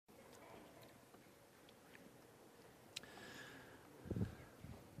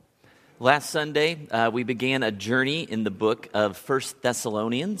Last Sunday, we began a journey in the book of First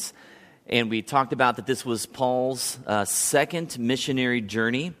Thessalonians, and we talked about that this was Paul's second missionary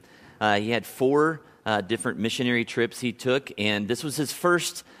journey. He had four different missionary trips he took, and this was his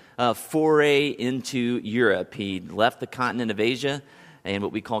first foray into Europe. He left the continent of Asia and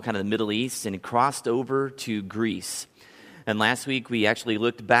what we call kind of the Middle East, and he crossed over to Greece. And last week, we actually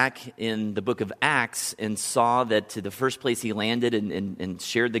looked back in the book of Acts and saw that the first place he landed and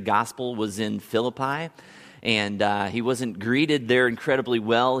shared the gospel was in Philippi. And he wasn't greeted there incredibly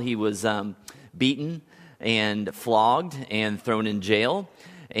well. He was beaten and flogged and thrown in jail.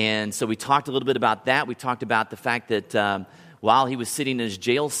 And so we talked a little bit about that. We talked about the fact that while he was sitting in his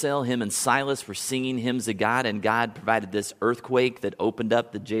jail cell, him and Silas were singing hymns of God, and God provided this earthquake that opened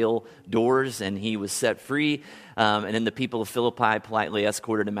up the jail doors, and he was set free. And then the people of Philippi politely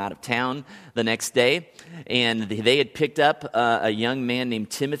escorted him out of town the next day. And they had picked up a young man named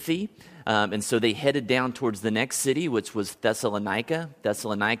Timothy, and so they headed down towards the next city, which was Thessalonica.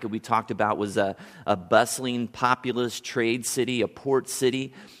 Thessalonica, we talked about, was a bustling, populous trade city, a port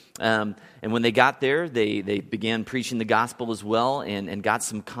city. And when they got there, they began preaching the gospel as well and got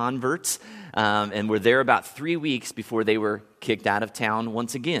some converts, and were there about 3 weeks before they were kicked out of town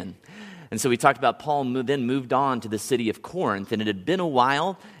once again. And so we talked about Paul then moved on to the city of Corinth, and it had been a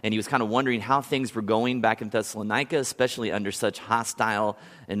while, and he was kind of wondering how things were going back in Thessalonica, especially under such hostile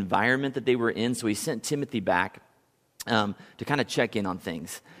environment that they were in. So he sent Timothy back to kind of check in on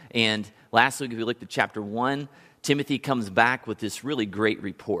things. And last week, if we looked at chapter 1, Timothy comes back with this really great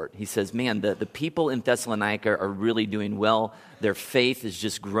report. He says, man, the people in Thessalonica are really doing well. Their faith is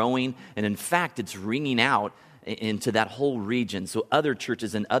just growing. And in fact, it's ringing out into that whole region. So other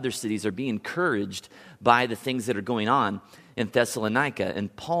churches and other cities are being encouraged by the things that are going on in Thessalonica.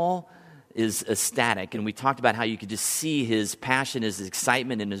 And Paul is ecstatic. And we talked about how you could just see his passion, his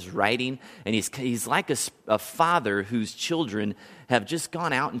excitement in his writing. And he's like a father whose children have just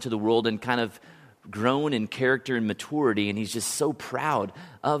gone out into the world and kind of grown in character and maturity, and he's just so proud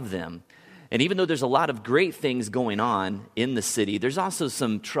of them. And even though there's a lot of great things going on in the city, there's also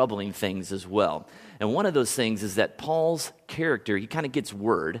some troubling things as well. And one of those things is that Paul's character, he kind of gets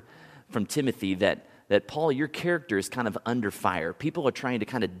word from Timothy that Paul, your character is kind of under fire. People are trying to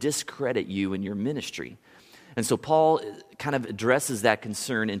kind of discredit you in your ministry. And so Paul kind of addresses that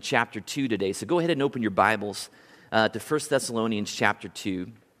concern in chapter 2 today. So go ahead and open your Bibles to 1 Thessalonians chapter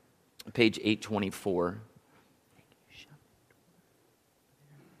 2. Page 824.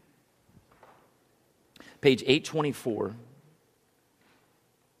 Page 824.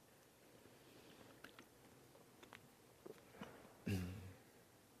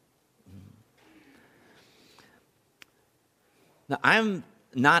 Now, I'm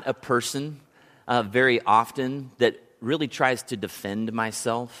not a person very often that really tries to defend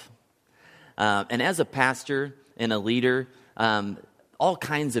myself. And as a pastor and a leader, all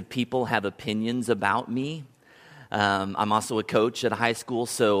kinds of people have opinions about me. I'm also a coach at a high school,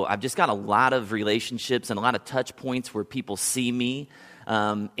 so I've just got a lot of relationships and a lot of touch points where people see me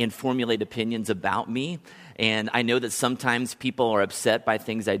and formulate opinions about me. And I know that sometimes people are upset by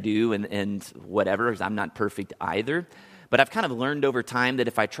things I do and whatever, because I'm not perfect either. But I've kind of learned over time that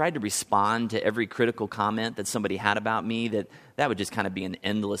if I tried to respond to every critical comment that somebody had about me, that would just kind of be an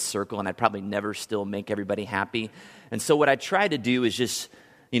endless circle, and I'd probably never still make everybody happy. And so what I try to do is just,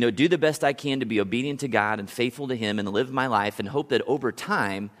 do the best I can to be obedient to God and faithful to Him and live my life and hope that over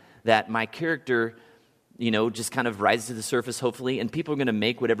time that my character, just kind of rises to the surface, hopefully, and people are going to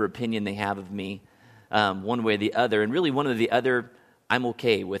make whatever opinion they have of me one way or the other. And really one or the other, I'm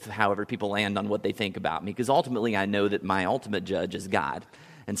okay with however people land on what they think about me, because ultimately I know that my ultimate judge is God.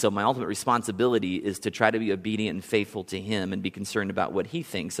 And so my ultimate responsibility is to try to be obedient and faithful to Him and be concerned about what He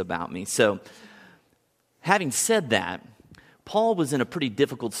thinks about me. So having said that, Paul was in a pretty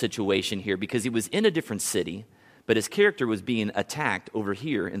difficult situation here because he was in a different city, but his character was being attacked over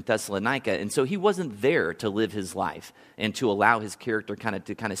here in Thessalonica, and so he wasn't there to live his life and to allow his character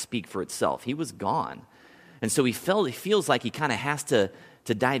to kind of speak for itself. He was gone. And so he feels like he kind of has to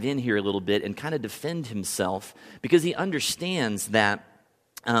dive in here a little bit and kind of defend himself, because he understands that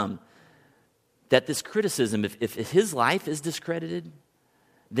this criticism, if his life is discredited,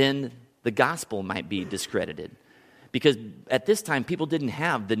 then the gospel might be discredited. Because at this time, people didn't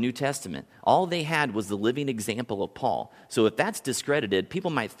have the New Testament. All they had was the living example of Paul. So if that's discredited,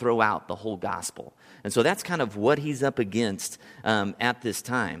 people might throw out the whole gospel. And so that's kind of what he's up against at this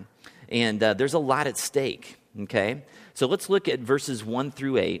time. And there's a lot at stake, okay? So let's look at verses 1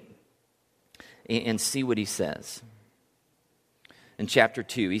 through 8 and see what he says. In chapter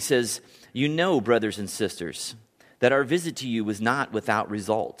 2, he says, "You know, brothers and sisters, that our visit to you was not without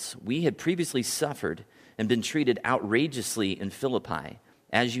results. We had previously suffered and been treated outrageously in Philippi,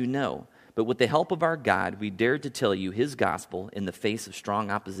 as you know. But with the help of our God, we dared to tell you his gospel in the face of strong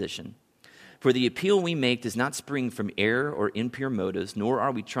opposition. For the appeal we make does not spring from error or impure motives, nor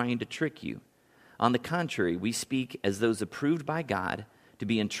are we trying to trick you. On the contrary, we speak as those approved by God to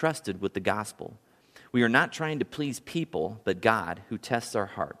be entrusted with the gospel. We are not trying to please people, but God, who tests our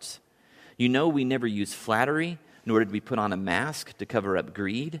hearts. You know we never use flattery, nor did we put on a mask to cover up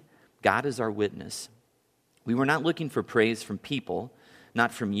greed. God is our witness. We were not looking for praise from people,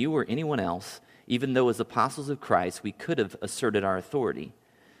 not from you or anyone else, even though as apostles of Christ we could have asserted our authority.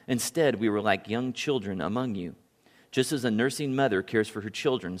 Instead, we were like young children among you. Just as a nursing mother cares for her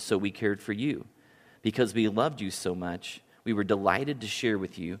children, so we cared for you. Because we loved you so much, we were delighted to share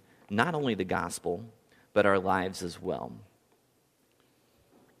with you not only the gospel, but our lives as well.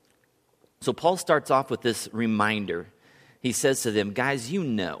 So Paul starts off with this reminder. He says to them, guys, you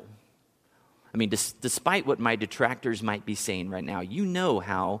know. I mean, despite what my detractors might be saying right now, you know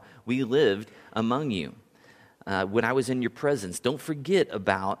how we lived among you when I was in your presence. Don't forget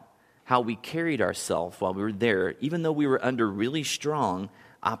about how we carried ourselves while we were there, even though we were under really strong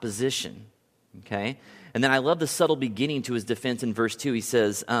opposition. Okay? And then I love the subtle beginning to his defense in verse 2. He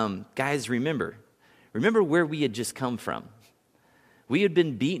says, guys, remember where we had just come from. We had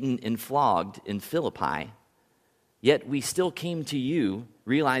been beaten and flogged in Philippi, yet we still came to you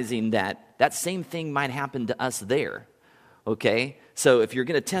realizing that same thing might happen to us there, okay? So if you're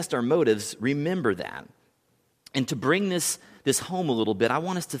going to test our motives, remember that. And to bring this home a little bit, I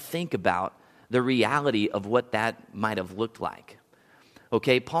want us to think about the reality of what that might have looked like.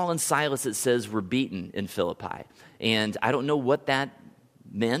 Okay, Paul and Silas, it says, were beaten in Philippi. And I don't know what that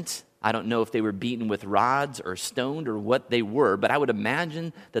meant. I don't know if they were beaten with rods or stoned or what they were, but I would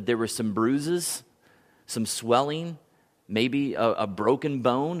imagine that there were some bruises, some swelling, maybe a broken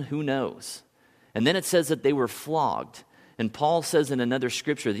bone, who knows? And then it says that they were flogged. And Paul says in another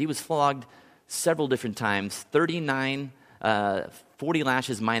scripture that he was flogged several different times, 39, 40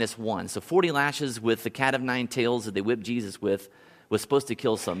 lashes minus one. So 40 lashes with the cat of nine tails that they whipped Jesus with was supposed to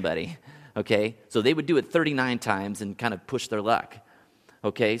kill somebody, okay? So they would do it 39 times and kind of push their luck.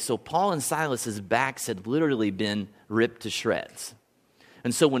 Okay, so Paul and Silas's backs had literally been ripped to shreds.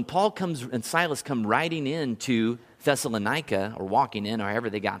 And so when Paul comes and Silas come riding into Thessalonica, or walking in, or however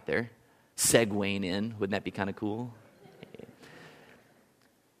they got there, segueing in, wouldn't that be kind of cool?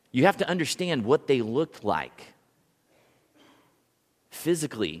 You have to understand what they looked like.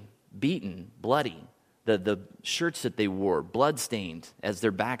 Physically, beaten, bloody. The shirts that they wore, blood-stained as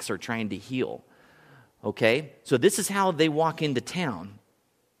their backs are trying to heal. Okay, so this is how they walk into town.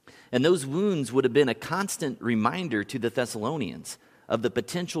 And those wounds would have been a constant reminder to the Thessalonians of the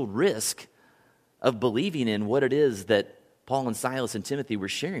potential risk of believing in what it is that Paul and Silas and Timothy were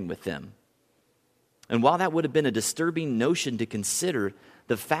sharing with them. And while that would have been a disturbing notion to consider,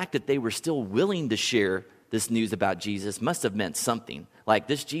 the fact that they were still willing to share this news about Jesus must have meant something. Like,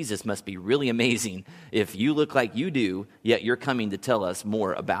 this Jesus must be really amazing if you look like you do, yet you're coming to tell us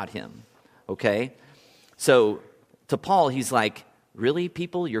more about him. Okay? So to Paul, he's like, really,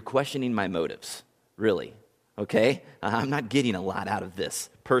 people? You're questioning my motives. Really? Okay? I'm not getting a lot out of this,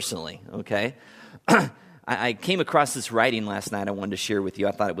 personally. Okay? I came across this writing last night I wanted to share with you.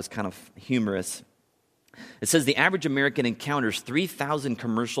 I thought it was kind of humorous. It says, the average American encounters 3,000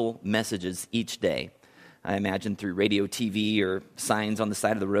 commercial messages each day. I imagine through radio, TV, or signs on the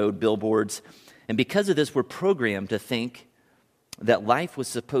side of the road, billboards. And because of this, we're programmed to think that life was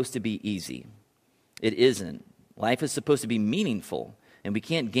supposed to be easy. It isn't. Life is supposed to be meaningful, and we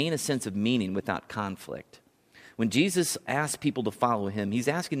can't gain a sense of meaning without conflict. When Jesus asks people to follow him, he's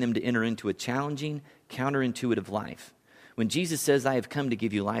asking them to enter into a challenging, counterintuitive life. When Jesus says, I have come to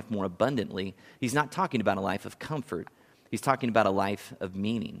give you life more abundantly, he's not talking about a life of comfort. He's talking about a life of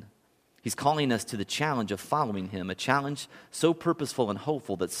meaning. He's calling us to the challenge of following him, a challenge so purposeful and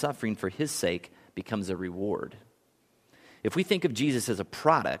hopeful that suffering for his sake becomes a reward. If we think of Jesus as a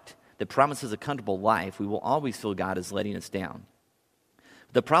product that promises a comfortable life, we will always feel God is letting us down.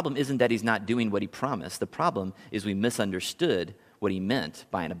 The problem isn't that he's not doing what he promised. The problem is we misunderstood what he meant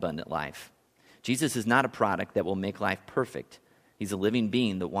by an abundant life. Jesus is not a product that will make life perfect. He's a living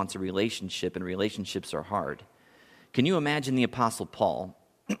being that wants a relationship, and relationships are hard. Can you imagine the Apostle Paul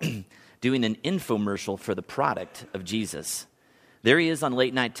doing an infomercial for the product of Jesus? There he is on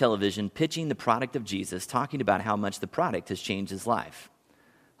late night television pitching the product of Jesus, talking about how much the product has changed his life.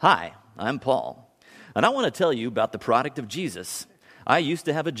 Hi, I'm Paul, and I want to tell you about the product of Jesus. I used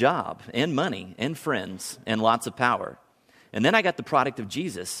to have a job and money and friends and lots of power. And then I got the product of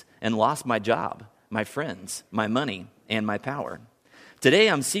Jesus and lost my job, my friends, my money, and my power. Today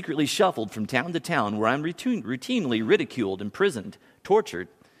I'm secretly shuffled from town to town where I'm routinely ridiculed, imprisoned, tortured,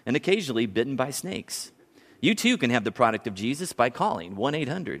 and occasionally bitten by snakes. You too can have the product of Jesus by calling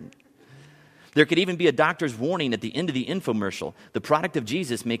 1-800. There could even be a doctor's warning at the end of the infomercial. The product of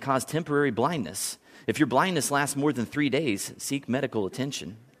Jesus may cause temporary blindness. If your blindness lasts more than 3 days, seek medical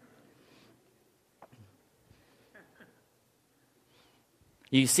attention.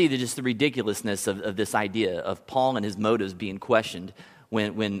 You see just the ridiculousness of this idea of Paul and his motives being questioned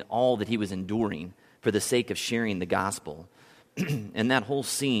when all that he was enduring for the sake of sharing the gospel. And that whole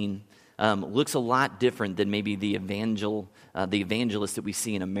scene looks a lot different than maybe the evangelists that we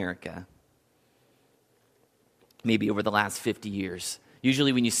see in America, maybe over the last 50 years.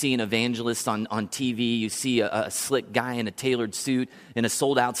 Usually when you see an evangelist on TV, you see a slick guy in a tailored suit in a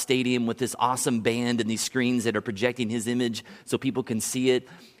sold-out stadium with this awesome band and these screens that are projecting his image so people can see it.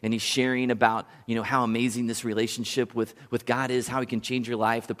 And he's sharing about, how amazing this relationship with God is, how he can change your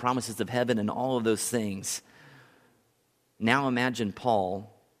life, the promises of heaven, and all of those things. Now imagine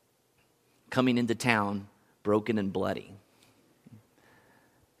Paul coming into town broken and bloody,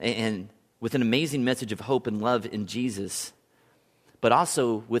 and with an amazing message of hope and love in Jesus, but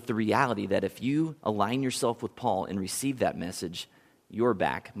also with the reality that if you align yourself with Paul and receive that message, your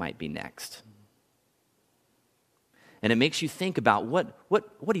back might be next. And it makes you think about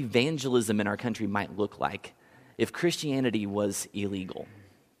what evangelism in our country might look like if Christianity was illegal.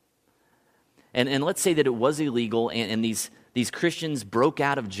 And let's say that it was illegal and these Christians broke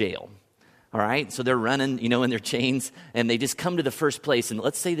out of jail. All right, so they're running, in their chains, and they just come to the first place. And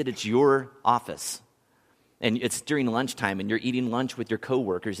let's say that it's your office, and it's during lunchtime, and you're eating lunch with your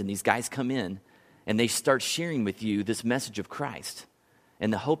coworkers, and these guys come in, and they start sharing with you this message of Christ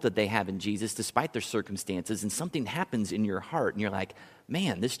and the hope that they have in Jesus despite their circumstances, and something happens in your heart, and you're like,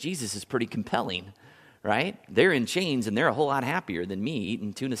 man, this Jesus is pretty compelling, right? They're in chains, and they're a whole lot happier than me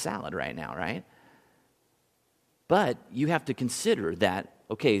eating tuna salad right now, right? But you have to consider that,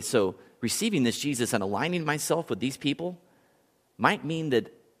 okay, so receiving this Jesus and aligning myself with these people might mean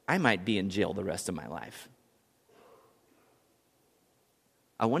that I might be in jail the rest of my life.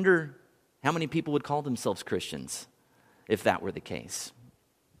 I wonder how many people would call themselves Christians if that were the case.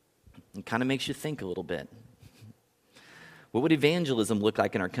 It kind of makes you think a little bit. What would evangelism look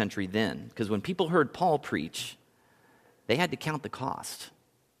like in our country then? Because when people heard Paul preach, they had to count the cost.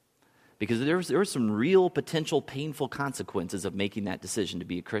 Because there were some real potential painful consequences of making that decision to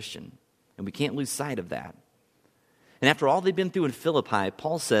be a Christian. And we can't lose sight of that. And after all they've been through in Philippi,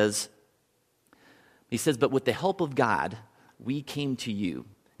 Paul says, but with the help of God, we came to you,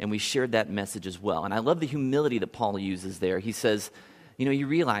 and we shared that message as well. And I love the humility that Paul uses there. He says, he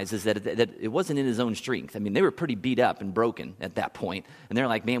realizes that it wasn't in his own strength. I mean, they were pretty beat up and broken at that point. And they're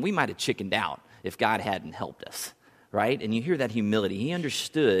like, man, we might have chickened out if God hadn't helped us, right? And you hear that humility. He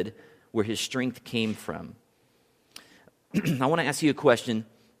understood where his strength came from. I want to ask you a question.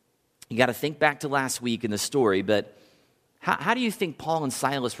 You got to think back to last week in the story, but how do you think Paul and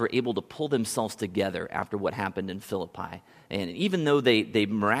Silas were able to pull themselves together after what happened in Philippi? And even though they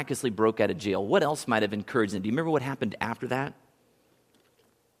miraculously broke out of jail, what else might have encouraged them? Do you remember what happened after that?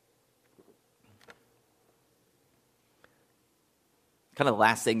 Kind of the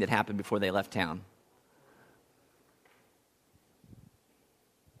last thing that happened before they left town.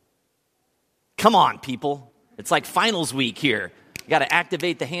 Come on, people. It's like finals week here. You got to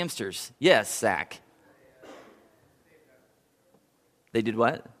activate the hamsters. Yes, Zach. They did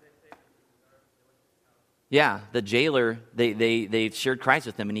what? Yeah, the jailer, they shared Christ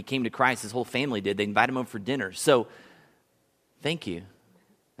with him, and he came to Christ. His whole family did. They invited him over for dinner. So, thank you.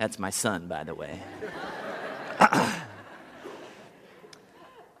 That's my son, by the way.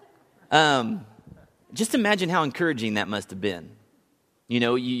 Just imagine how encouraging that must have been.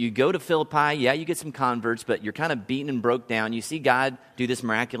 You go to Philippi, yeah, you get some converts, but you're kind of beaten and broke down. You see God do this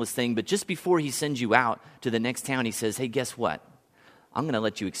miraculous thing, but just before he sends you out to the next town, he says, hey, guess what? I'm going to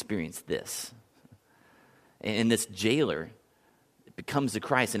let you experience this. And this jailer comes to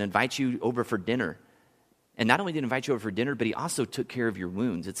Christ and invites you over for dinner. And not only did he invite you over for dinner, but he also took care of your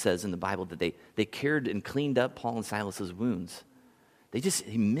wounds. It says in the Bible that they cared and cleaned up Paul and Silas's wounds.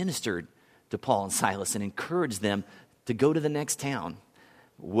 He ministered to Paul and Silas and encouraged them to go to the next town,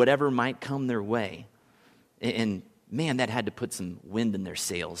 whatever might come their way. And man, that had to put some wind in their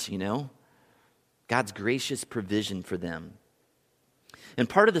sails, God's gracious provision for them. And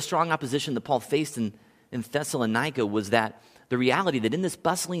part of the strong opposition that Paul faced in Thessalonica was that the reality that in this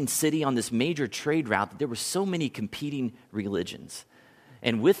bustling city on this major trade route, that there were so many competing religions.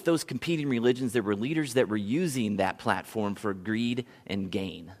 And with those competing religions, there were leaders that were using that platform for greed and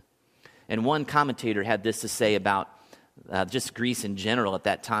gain. And one commentator had this to say about just Greece in general at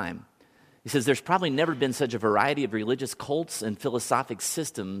that time. He says, there's probably never been such a variety of religious cults and philosophic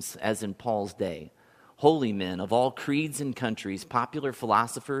systems as in Paul's day. Holy men of all creeds and countries, popular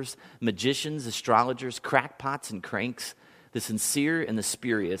philosophers, magicians, astrologers, crackpots and cranks, the sincere and the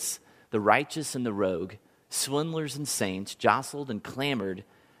spurious, the righteous and the rogue, swindlers and saints, jostled and clamored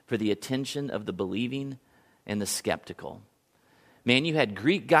for the attention of the believing and the skeptical. Man, you had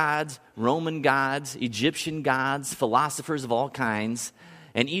Greek gods, Roman gods, Egyptian gods, philosophers of all kinds,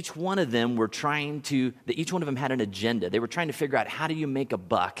 and each one of them had an agenda. They were trying to figure out, how do you make a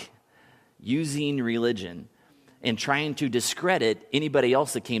buck using religion and trying to discredit anybody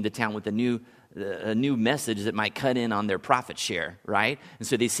else that came to town with a new message that might cut in on their profit share, right? And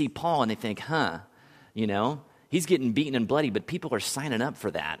so they see Paul and they think, he's getting beaten and bloody, but people are signing up for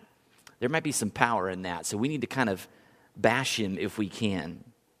that. There might be some power in that, so we need to kind of bash him if we can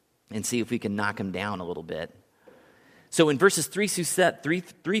and see if we can knock him down a little bit. So in verses 3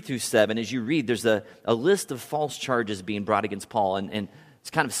 through 7, as you read, there's a list of false charges being brought against Paul, and it's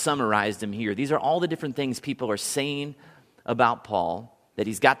kind of summarized them here. These are all the different things people are saying about Paul, that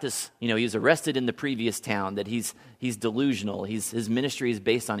he's got this, he was arrested in the previous town, that he's delusional, his ministry is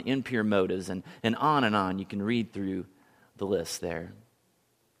based on impure motives, and on. You can read through the list there.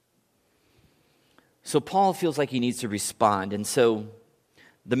 So Paul feels like he needs to respond, and so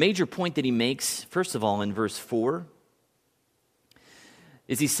the major point that he makes, first of all, in verse 4,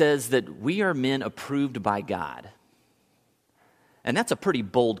 is he says that we are men approved by God. And that's a pretty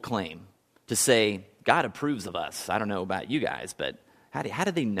bold claim to say, God approves of us. I don't know about you guys, but how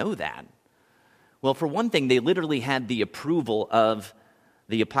do they know that? Well, for one thing, they literally had the approval of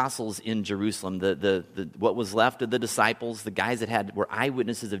the apostles in Jerusalem. The what was left of the disciples, the guys that were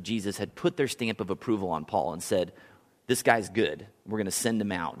eyewitnesses of Jesus, had put their stamp of approval on Paul and said, this guy's good. We're going to send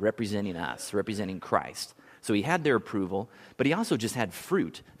him out, representing us, representing Christ. So he had their approval, but he also just had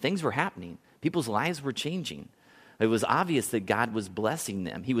fruit. Things were happening. People's lives were changing. It was obvious that God was blessing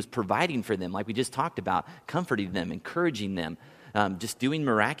them. He was providing for them, like we just talked about, comforting them, encouraging them, just doing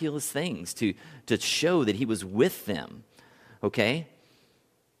miraculous things to show that he was with them, okay?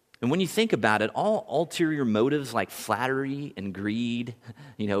 And when you think about it, all ulterior motives like flattery and greed,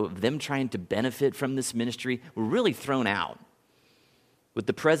 them trying to benefit from this ministry, were really thrown out with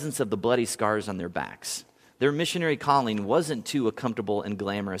the presence of the bloody scars on their backs. Their missionary calling wasn't to a comfortable and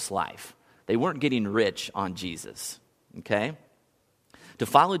glamorous life. They weren't getting rich on Jesus, okay? To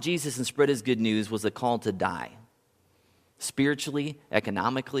follow Jesus and spread his good news was a call to die. Spiritually,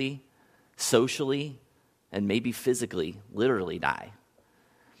 economically, socially, and maybe physically, literally die.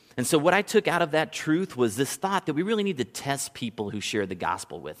 And so what I took out of that truth was this thought that we really need to test people who share the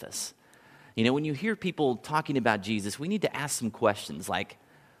gospel with us. When you hear people talking about Jesus, we need to ask some questions like,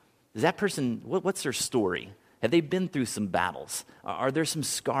 is that person, what's their story? Have they been through some battles? Are there some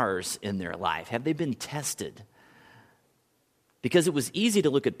scars in their life? Have they been tested? Because it was easy to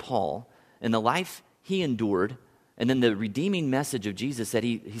look at Paul and the life he endured and then the redeeming message of Jesus that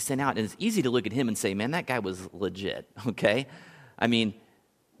he sent out. And it's easy to look at him and say, man, that guy was legit, okay? I mean,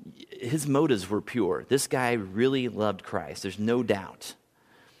 his motives were pure. This guy really loved Christ. There's no doubt.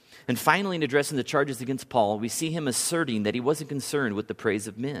 And finally, in addressing the charges against Paul, we see him asserting that he wasn't concerned with the praise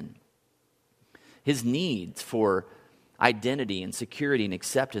of men. His needs for identity and security and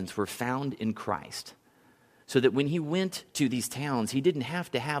acceptance were found in Christ. So that when he went to these towns, he didn't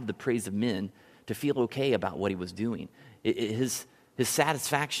have to have the praise of men to feel okay about what he was doing. His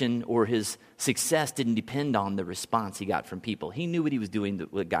satisfaction or his success didn't depend on the response he got from people. He knew what he was doing,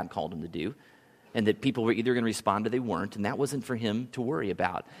 what God called him to do, and that people were either going to respond or they weren't, and that wasn't for him to worry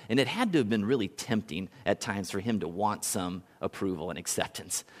about. And it had to have been really tempting at times for him to want some approval and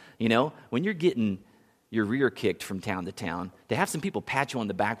acceptance. When you're getting your rear kicked from town to town, to have some people pat you on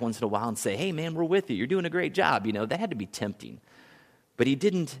the back once in a while and say, hey man, we're with you, you're doing a great job, that had to be tempting. But he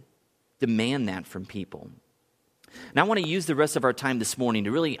didn't demand that from people. And I want to use the rest of our time this morning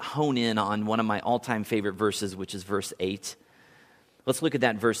to really hone in on one of my all-time favorite verses, which is verse 8. Let's look at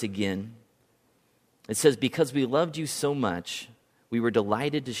that verse again. It says, because we loved you so much, we were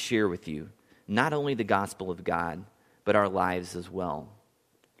delighted to share with you not only the gospel of God, but our lives as well.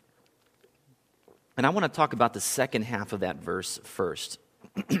 And I want to talk about the second half of that verse first.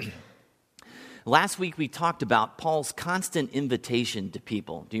 Last week we talked about Paul's constant invitation to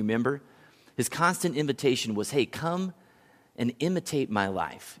people. Do you remember? His constant invitation was, hey, come and imitate my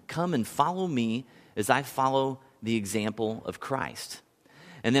life. Come and follow me as I follow the example of Christ.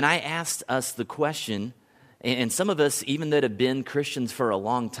 And then I asked us the question, and some of us, even that have been Christians for a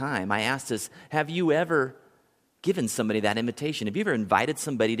long time, I asked us, have you ever given somebody that imitation? Have you ever invited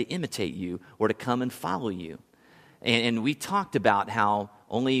somebody to imitate you or to come and follow you? And we talked about how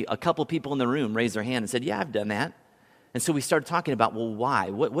only a couple people in the room raised their hand and said, yeah, I've done that. And so we started talking about, well, why?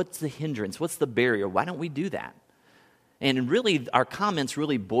 What's the hindrance? What's the barrier? Why don't we do that? And really, our comments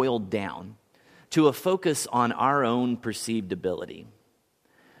really boiled down to a focus on our own perceived ability.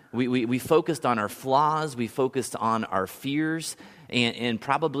 We focused on our flaws, we focused on our fears, and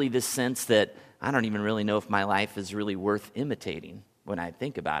probably this sense that I don't even really know if my life is really worth imitating when I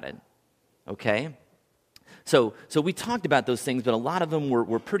think about it, okay? So we talked about those things, but a lot of them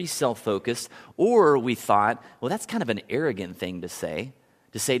were pretty self-focused, or we thought, well, that's kind of an arrogant thing to say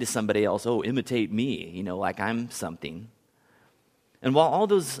to somebody else, oh, imitate me, like I'm something. And while all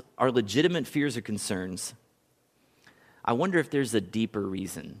those are legitimate fears or concerns, I wonder if there's a deeper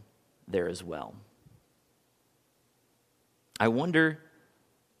reason there as well. I wonder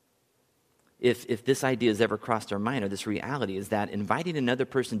if this idea has ever crossed our mind, or this reality is that inviting another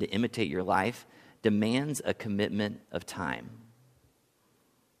person to imitate your life demands a commitment of time.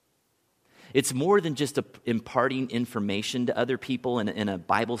 It's more than just imparting information to other people in a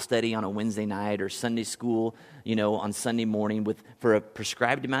Bible study on a Wednesday night or Sunday school, on Sunday morning for a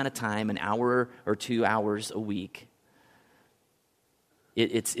prescribed amount of time, an hour or 2 hours a week.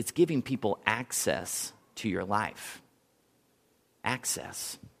 It's giving people access to your life.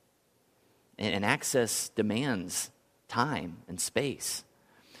 Access. And access demands time and space.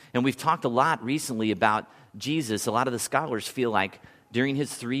 And we've talked a lot recently about Jesus. A lot of the scholars feel like during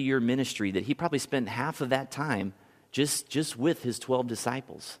his 3-year ministry that he probably spent half of that time just with his 12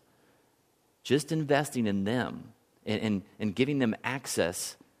 disciples, just investing in them and giving them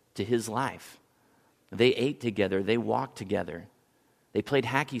access to his life. They ate together. They walked together. They played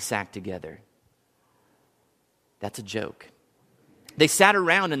hacky sack together. That's a joke. They sat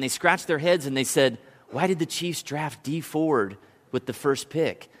around and they scratched their heads and they said, why did the Chiefs draft Dee Ford with the first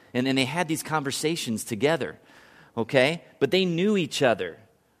pick? And then they had these conversations together, okay? But they knew each other,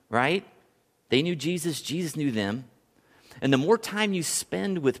 right? They knew Jesus, Jesus knew them. And the more time you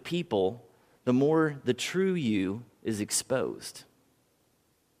spend with people, the more the true you is exposed.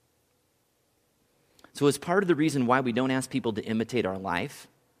 So as part of the reason why we don't ask people to imitate our life,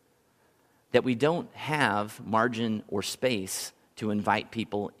 that we don't have margin or space to invite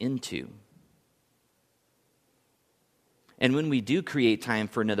people into. And when we do create time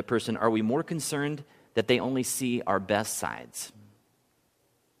for another person, are we more concerned that they only see our best sides?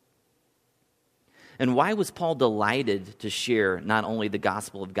 And why was Paul delighted to share not only the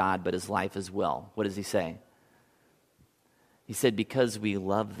gospel of God, but his life as well? What does he say? He said, because we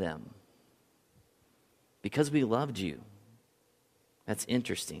love them. Because we loved you. That's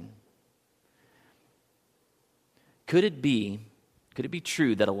interesting. Could it be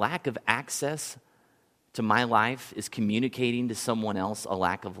true that a lack of access to my life is communicating to someone else a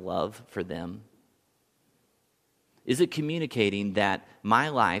lack of love for them? Is it communicating that my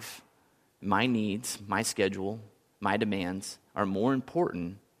life, my needs, my schedule, my demands are more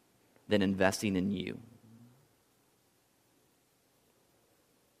important than investing in you?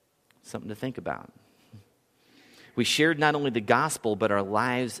 Something to think about. We shared not only the gospel, but our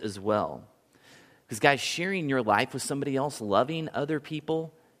lives as well. Because guys, sharing your life with somebody else, loving other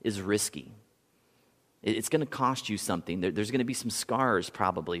people is risky. It's going to cost you something. There's going to be some scars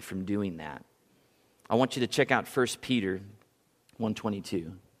probably from doing that. I want you to check out 1 Peter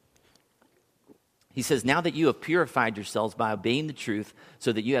 1:22. He says, now that you have purified yourselves by obeying the truth,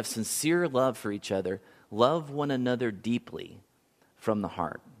 so that you have sincere love for each other, love one another deeply from the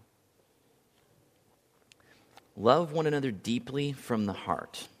heart. Love one another deeply from the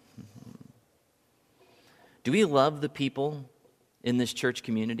heart. Do we love the people in this church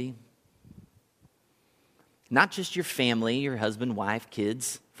community? Not just your family, your husband, wife,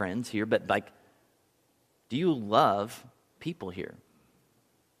 kids, friends here, but do you love people here?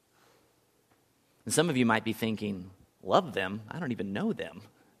 And some of you might be thinking, love them? I don't even know them.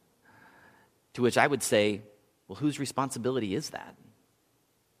 To which I would say, well, whose responsibility is that?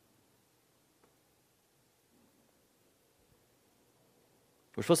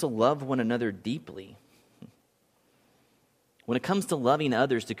 We're supposed to love one another deeply. When it comes to loving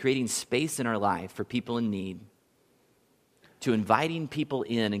others, to creating space in our life for people in need, to inviting people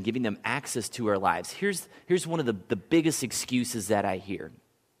in and giving them access to our lives, here's one of the biggest excuses that I hear.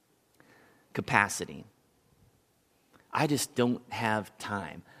 Capacity. I just don't have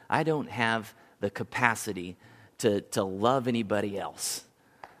time. I don't have the capacity to love anybody else.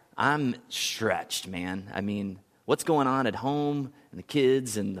 I'm stretched, man. I mean, what's going on at home and the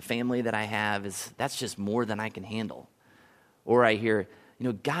kids and the family that I have that's just more than I can handle. Or I hear,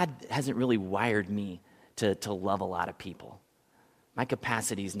 God hasn't really wired me to love a lot of people. My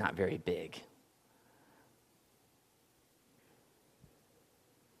capacity is not very big.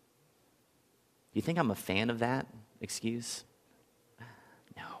 You think I'm a fan of that excuse?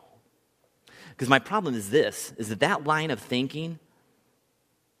 No. Because my problem is this, is that line of thinking,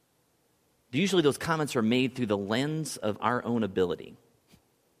 usually those comments are made through the lens of our own ability.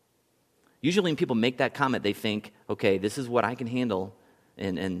 Usually when people make that comment, they think, okay, this is what I can handle,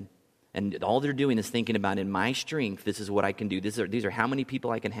 and all they're doing is thinking about, in my strength, this is what I can do. These are how many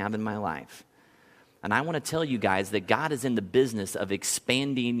people I can have in my life. And I want to tell you guys that God is in the business of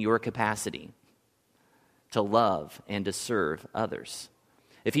expanding your capacity to love and to serve others.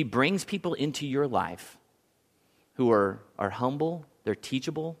 If he brings people into your life who are humble, they're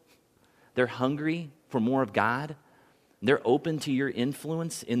teachable, they're hungry for more of God, they're open to your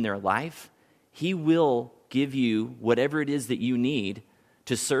influence in their life, he will give you whatever it is that you need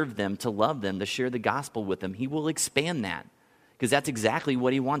to serve them, to love them, to share the gospel with them. He will expand that because that's exactly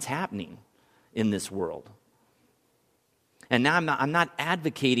what he wants happening in this world. And now I'm not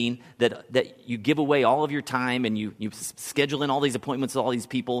advocating that you give away all of your time and you schedule in all these appointments with all these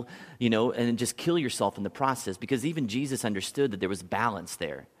people, and just kill yourself in the process, because even Jesus understood that there was balance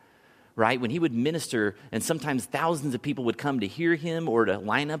there, right? When he would minister, and sometimes thousands of people would come to hear him or to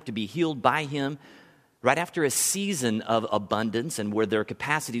line up to be healed by him, right after a season of abundance and where their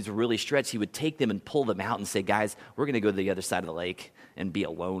capacities were really stretched, he would take them and pull them out and say, guys, we're going to go to the other side of the lake and be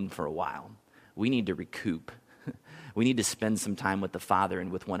alone for a while. We need to recoup. We need to spend some time with the Father and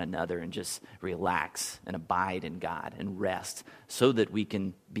with one another and just relax and abide in God and rest so that we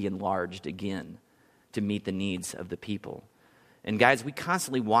can be enlarged again to meet the needs of the people. And guys, we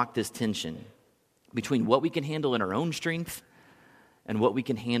constantly walk this tension between what we can handle in our own strength and what we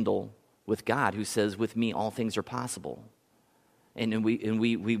can handle with God, who says, with me all things are possible. And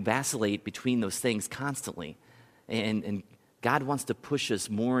we vacillate between those things constantly. And God wants to push us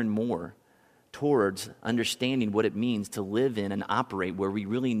more and more towards understanding what it means to live in and operate where we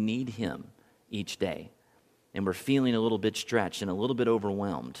really need him each day. And we're feeling a little bit stretched and a little bit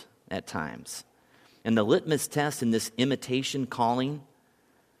overwhelmed at times. And the litmus test in this imitation calling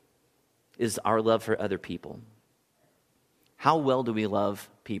is our love for other people. How well do we love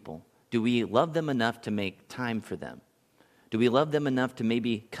people? Do we love them enough to make time for them? Do we love them enough to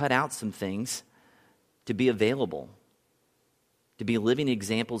maybe cut out some things to be available, to be living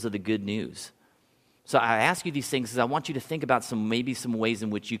examples of the good news? So I ask you these things because I want you to think about some ways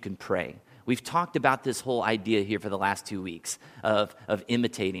in which you can pray. We've talked about this whole idea here for the last 2 weeks of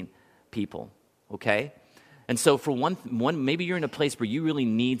imitating people, okay? And so for one, maybe you're in a place where you really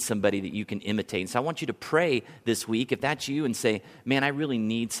need somebody that you can imitate. And so I want you to pray this week, if that's you, and say, man, I really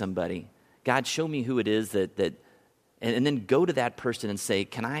need somebody. God, show me who it is and then go to that person and say,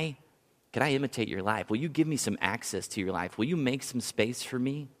 can I imitate your life? Will you give me some access to your life? Will you make some space for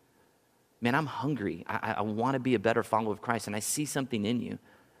me? Man, I'm hungry. I want to be a better follower of Christ, and I see something in you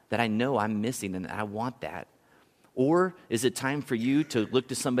that I know I'm missing, and I want that. Or is it time for you to look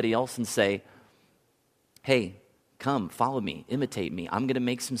to somebody else and say, hey, come, follow me, imitate me. I'm going to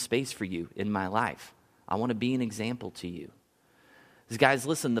make some space for you in my life. I want to be an example to you. Because guys,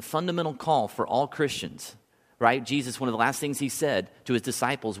 listen, the fundamental call for all Christians, right? Jesus, one of the last things he said to his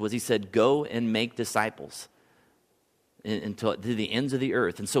disciples was he said, go and make disciples to the ends of the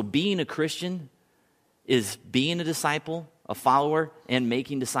earth. And so being a Christian is being a disciple, a follower, and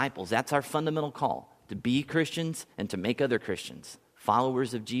making disciples. That's our fundamental call, to be Christians and to make other Christians,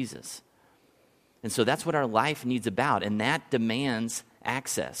 followers of Jesus. And so that's what our life needs about, and that demands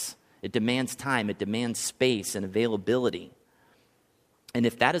access. It demands time. It demands space and availability. And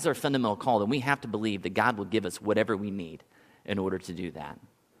if that is our fundamental call, then we have to believe that God will give us whatever we need in order to do that.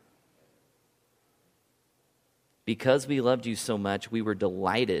 Because we loved you so much, we were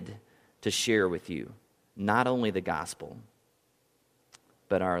delighted to share with you not only the gospel,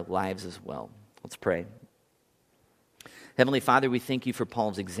 but our lives as well. Let's pray. Heavenly Father, we thank you for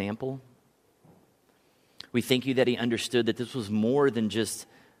Paul's example. We thank you that he understood that this was more than just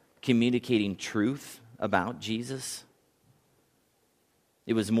communicating truth about Jesus.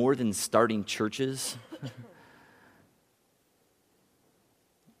 It was more than starting churches.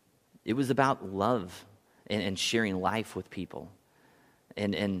 It was about love and sharing life with people.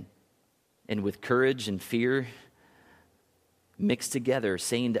 And with courage and fear mixed together,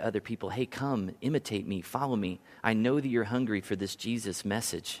 saying to other people, hey, come, imitate me, follow me. I know that you're hungry for this Jesus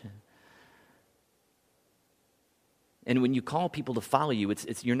message. And when you call people to follow you,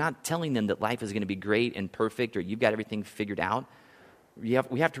 you're not telling them that life is going to be great and perfect or you've got everything figured out. We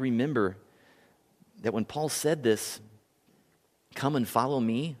have to remember that when Paul said this, come and follow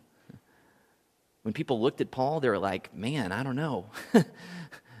me, When people looked at Paul, they were like, man, I don't know.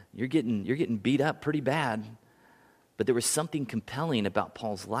 You're getting beat up pretty bad. But there was something compelling about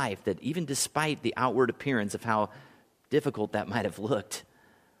Paul's life that even despite the outward appearance of how difficult that might have looked,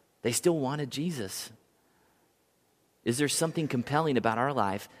 they still wanted Jesus. Is there something compelling about our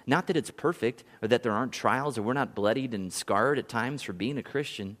life? Not that it's perfect or that there aren't trials or we're not bloodied and scarred at times for being a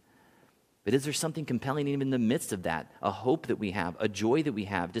Christian, but is there something compelling even in the midst of that? A hope that we have, a joy that we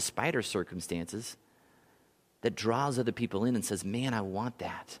have despite our circumstances that draws other people in and says, man, I want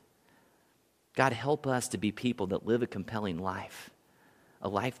that. God, help us to be people that live a compelling life, a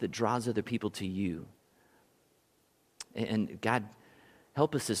life that draws other people to you. And God,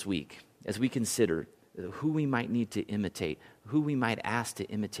 help us this week as we consider who we might need to imitate, who we might ask to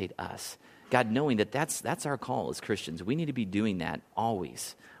imitate us. God, knowing that that's our call as Christians. We need to be doing that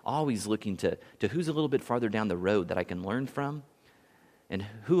always looking to who's a little bit farther down the road that I can learn from, and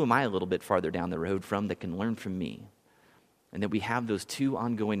who am I a little bit farther down the road from that can learn from me. And that we have those two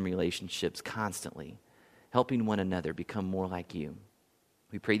ongoing relationships constantly, helping one another become more like you.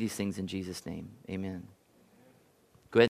 We pray these things in Jesus' name. Amen.